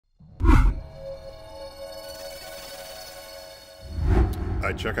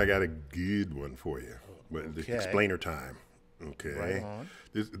Chuck, I got a good one for you. Okay. Explainer time. Okay. Right on.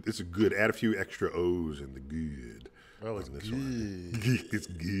 This is good. Add a few extra O's in the good. Oh, it's good. It's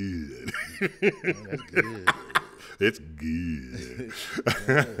good. That's good. It's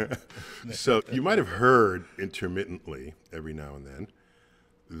good. So you might have heard intermittently, every now and then,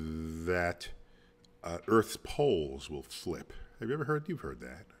 that Earth's poles will flip. Have you ever heard? You've heard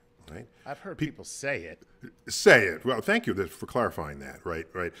that, right? I've heard people say it. Say it. Well, thank you for clarifying that,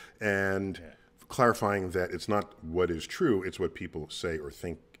 right? And clarifying that it's not what is true, it's what people say or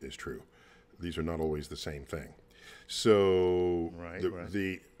think is true. These are not always the same thing. So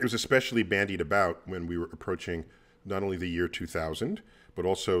it was especially bandied about when we were approaching not only the year 2000, but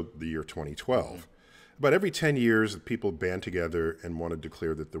also the year 2012. Mm-hmm. About every 10 years, people band together and want to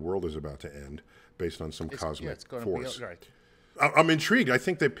declare that the world is about to end based on some cosmic force. I'm intrigued. I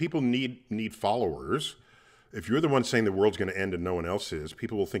think that people need followers. If you're the one saying the world's going to end and no one else is,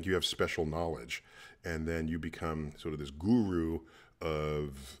 people will think you have special knowledge, and then you become sort of this guru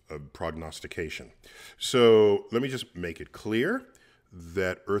of prognostication. So let me just make it clear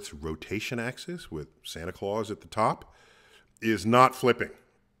that Earth's rotation axis with Santa Claus at the top is not flipping.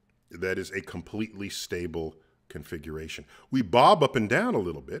 That is a completely stable configuration. We bob up and down a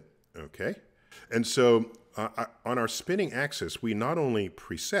little bit, okay? And so on our spinning axis, we not only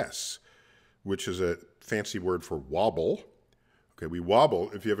precess, which is a fancy word for wobble. Okay, we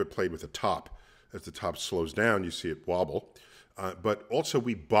wobble. If you ever played with a top, as the top slows down, you see it wobble. But also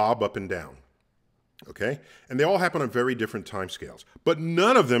we bob up and down. Okay? And they all happen on very different time scales. But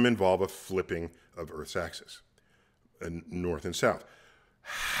none of them involve a flipping of Earth's axis, north and south.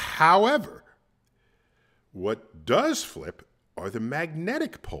 However, what does flip are the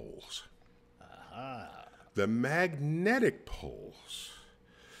magnetic poles. The magnetic poles.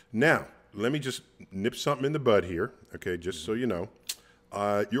 Now, let me just nip something in the bud here, okay, just so you know.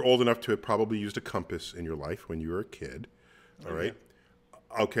 You're old enough to have probably used a compass in your life when you were a kid, all right?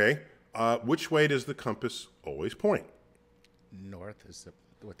 Okay. Which way does the compass always point? North is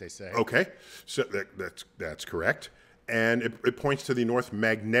what they say. Okay, so that's correct. And it points to the North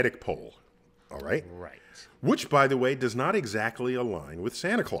Magnetic Pole, all right? Right. Which, by the way, does not exactly align with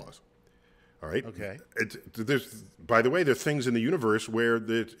Santa Claus, all right? Okay. By the way, there are things in the universe where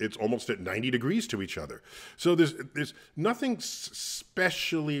it's almost at 90 degrees to each other. So there's nothing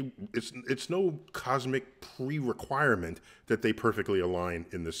specially, it's no cosmic pre-requirement that they perfectly align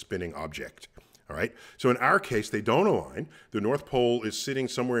in the spinning object, all right? So in our case, they don't align. The North Pole is sitting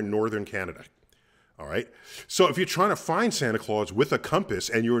somewhere in northern Canada. All right. So if you're trying to find Santa Claus with a compass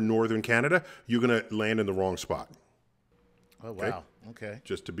and you're in northern Canada, you're going to land in the wrong spot. Oh, wow. Okay.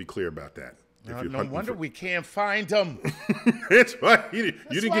 Just to be clear about that. No wonder we can't find them. It's why you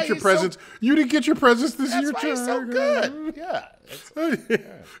didn't get your presents. You didn't get your presents this year, That's why he's so good. Yeah.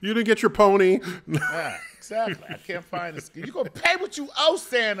 You didn't get your pony. Yeah, exactly. I can't find this. You're going to pay what you owe,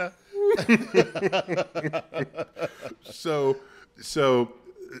 Santa. So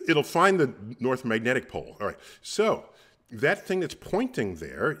it'll find the North Magnetic Pole. All right. So that thing that's pointing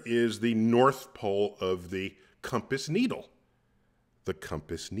there is the North Pole of the compass needle. The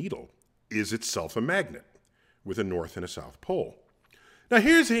compass needle is itself a magnet with a north and a south pole. Now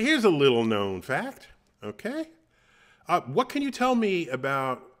here's a little known fact. Okay. What can you tell me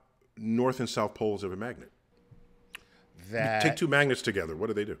about north and south poles of a magnet? Take two magnets together. What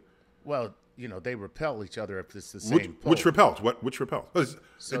do they do? Well, they repel each other if it's the same pole. Which repels? Which repels?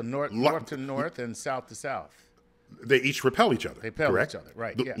 So north to north and south to south. They each repel each other. They repel correct? each other,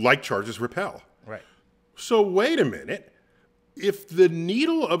 right? Yeah. Like charges repel. Right. So wait a minute. If the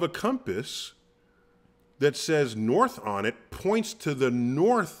needle of a compass that says north on it points to the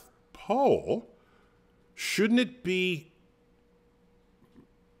North Pole, shouldn't it be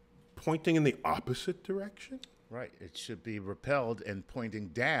pointing in the opposite direction? Right. It should be repelled and pointing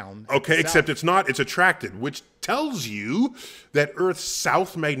down. Okay, except it's not. It's attracted, which tells you that Earth's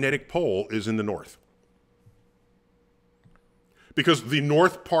south magnetic pole is in the north. Because the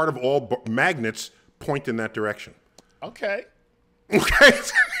north part of all magnets point in that direction. Okay. Okay.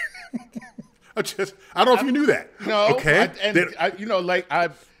 I don't know if you knew that. No. Okay.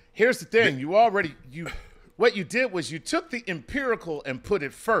 Here's the thing. What you did was you took the empirical and put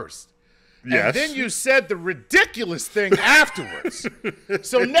it first. Yes. And then you said the ridiculous thing afterwards.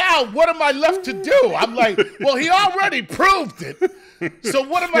 So now what am I left to do? I'm like, well, he already proved it. So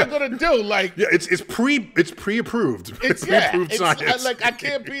what am I going to do? Like, yeah, it's pre-approved. It's pre-approved science.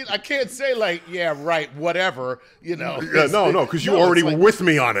 I can't say like, yeah, right, whatever, you know. Yeah, no, because you already were with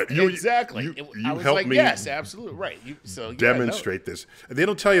me on it. Exactly. You I was helped like, me yes, absolutely, right. demonstrate this. They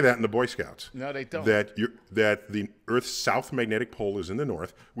don't tell you that in the Boy Scouts. No, they don't. That the Earth's south magnetic pole is in the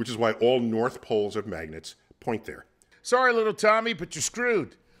north, which is why all north poles of magnets point there. Sorry, little Tommy, but you're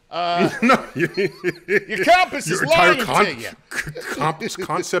screwed. No, Your compass is lying to you.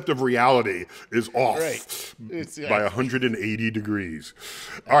 Concept of reality is off by 180 degrees.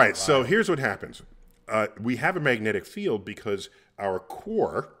 All right, so here's what happens. We have a magnetic field because our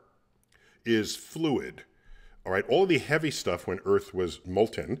core is fluid. All right, all of the heavy stuff when Earth was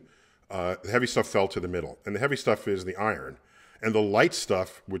molten, the heavy stuff fell to the middle. And the heavy stuff is the iron. And the light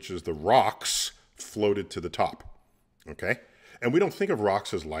stuff, which is the rocks, floated to the top. Okay? And we don't think of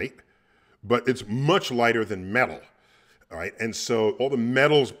rocks as light, but it's much lighter than metal. All right? And so all the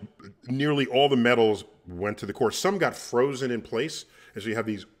metals, nearly all the metals went to the core. Some got frozen in place. And so you have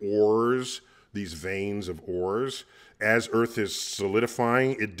these ores, these veins of ores. As Earth is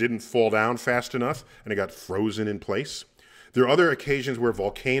solidifying, it didn't fall down fast enough, and it got frozen in place. There are other occasions where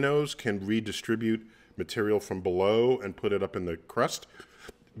volcanoes can redistribute material from below and put it up in the crust.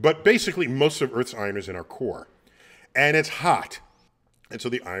 But basically, most of Earth's iron is in our core. And it's hot. And so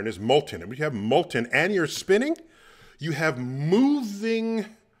the iron is molten. And when you have molten and you're spinning, you have moving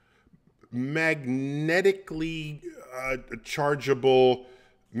magnetically chargeable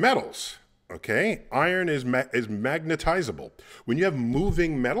metals. Okay? Iron is magnetizable. When you have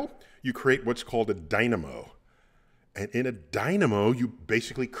moving metal, you create what's called a dynamo. And in a dynamo, you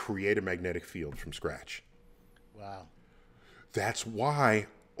basically create a magnetic field from scratch. Wow. That's why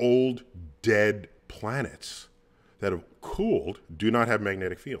old dead planets that have cooled do not have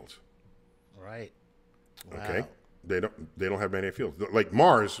magnetic fields. Right. Wow. Okay? They don't have magnetic fields. Like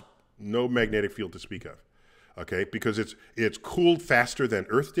Mars, no magnetic field to speak of. Okay? Because it's cooled faster than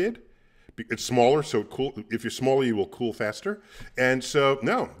Earth did. It's smaller, so if you're smaller, you will cool faster. And so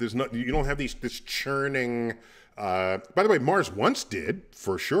no, you don't have this churning. By the way, Mars once did,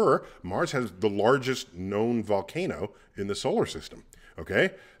 for sure. Mars has the largest known volcano in the solar system. Okay?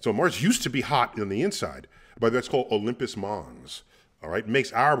 So Mars used to be hot on the inside. But that's called Olympus Mons. All right? It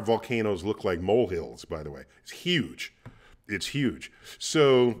makes our volcanoes look like molehills, by the way. It's huge. It's huge.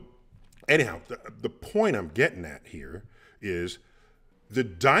 So anyhow, the point I'm getting at here is the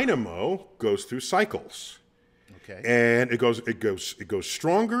dynamo goes through cycles. Okay. And it goes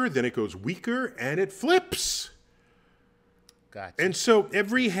stronger, then it goes weaker, and it flips. Gotcha. And so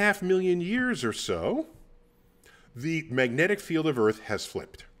every 500,000 years or so, the magnetic field of Earth has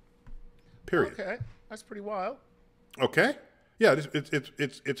flipped. Period. Okay. That's pretty wild. Okay. Yeah,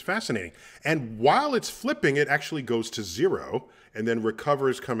 it's fascinating. And while it's flipping, it actually goes to zero and then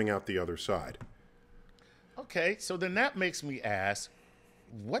recovers coming out the other side. Okay, so then that makes me ask,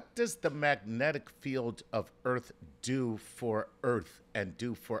 what does the magnetic field of Earth do for Earth and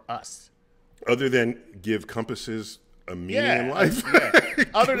do for us? Other than give compasses a meaning in life? Yeah.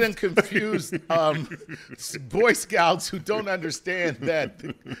 Other than confuse Boy Scouts who don't understand that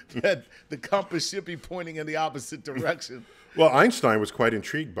the compass should be pointing in the opposite direction. Well, Einstein was quite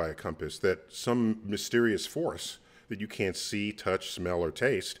intrigued by a compass, that some mysterious force that you can't see, touch, smell, or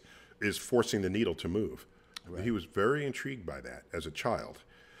taste is forcing the needle to move. Right. He was very intrigued by that as a child.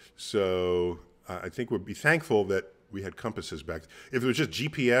 So I think we'd be thankful that we had compasses back. If it was just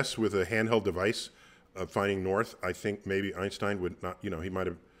GPS with a handheld device finding north, I think maybe Einstein would not, he might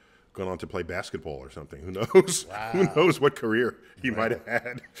have gone on to play basketball or something. Who knows? Wow. Who knows what career he might have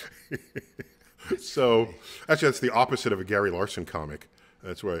had. So actually, that's the opposite of a Gary Larson comic.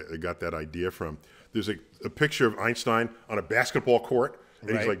 That's where I got that idea from. There's a picture of Einstein on a basketball court,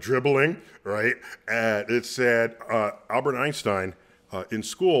 and he's like dribbling, right? And it said Albert Einstein in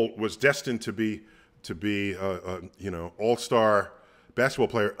school was destined to be all-star basketball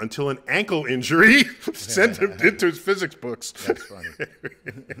player until an ankle injury sent him into his physics books. That's funny.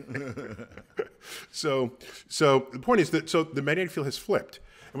 So the point is that the magnetic field has flipped.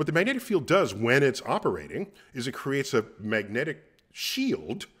 And what the magnetic field does when it's operating is it creates a magnetic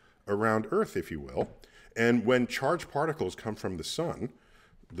shield around Earth, if you will. And when charged particles come from the sun,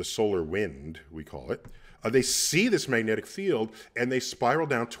 the solar wind, we call it, they see this magnetic field and they spiral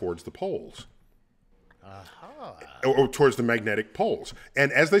down towards the poles. Or towards the magnetic poles.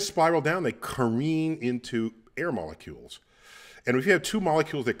 And as they spiral down, they careen into air molecules. And if you have two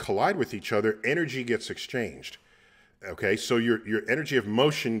molecules that collide with each other, energy gets exchanged. Okay, so your energy of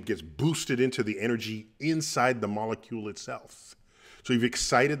motion gets boosted into the energy inside the molecule itself. So you've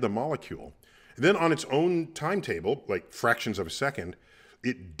excited the molecule. And then on its own timetable, like fractions of a second,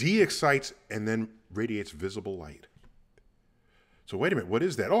 it de-excites and then radiates visible light. So wait a minute, what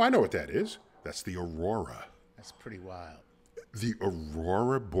is that? Oh, I know what that is. That's the aurora. That's pretty wild. The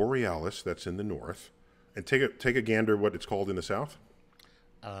aurora borealis, that's in the north. And take a gander what it's called in the south.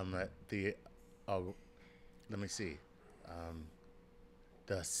 Let me see.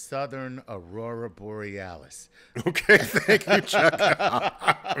 The southern aurora borealis. Okay, thank you, Chuck.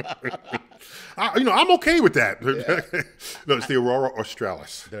 I'm okay with that. Yeah. No, it's the aurora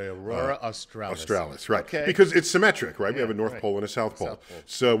australis. The aurora australis. Australis, right. Okay. Because it's symmetric, right? Yeah, We have a North right. Pole and a South Pole. South Pole.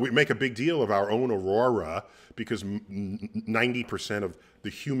 So we make a big deal of our own aurora because 90% of the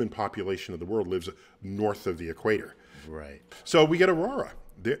human population of the world lives north of the equator. Right. So we get aurora.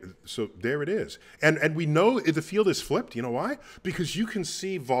 There it is. And we know the field is flipped. You know why? Because you can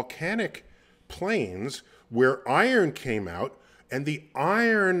see volcanic plains where iron came out, and the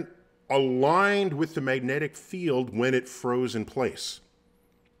iron aligned with the magnetic field when it froze in place.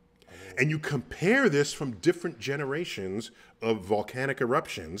 And you compare this from different generations of volcanic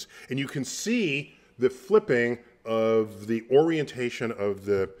eruptions, and you can see the flipping of the orientation of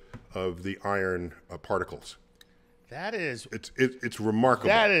the iron particles. That is It's remarkable.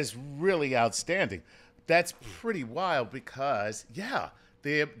 That is really outstanding. That's pretty wild because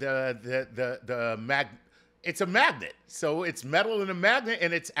it's a magnet. So it's metal in a magnet,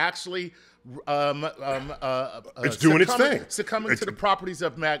 and it's actually it's doing its thing, succumbing to the properties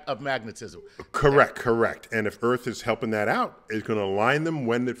of magnetism. Correct. And if Earth is helping that out, it's going to align them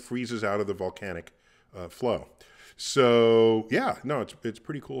when it freezes out of the volcanic flow. So yeah, no, it's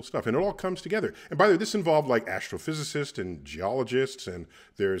pretty cool stuff, and it all comes together. And by the way, this involved like astrophysicists and geologists, and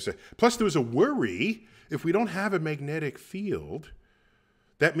plus there was a worry if we don't have a magnetic field,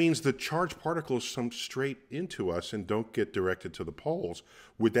 that means the charged particles come straight into us and don't get directed to the poles.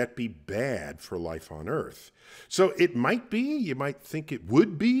 Would that be bad for life on Earth? So it might be. You might think it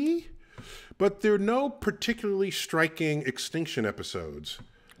would be, but there are no particularly striking extinction episodes.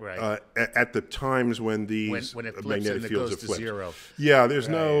 Right. At the times when these when it flips magnetic and fields it have goes to flipped. zero. Yeah, there's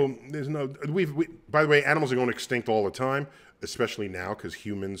no. By the way, animals are going extinct all the time, especially now because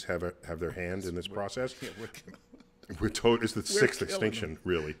humans have their hand in this process. Yeah, It's the sixth extinction,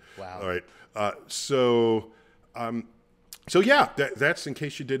 really. Wow. All right. So yeah, that's in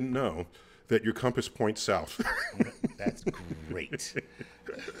case you didn't know that your compass points south. That's great.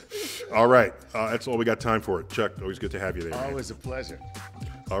 All right. That's all we got time for. Chuck, always good to have you there. Always a pleasure.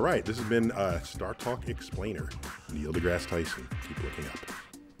 All right. This has been StarTalk Explainer. Neil deGrasse Tyson. Keep looking up.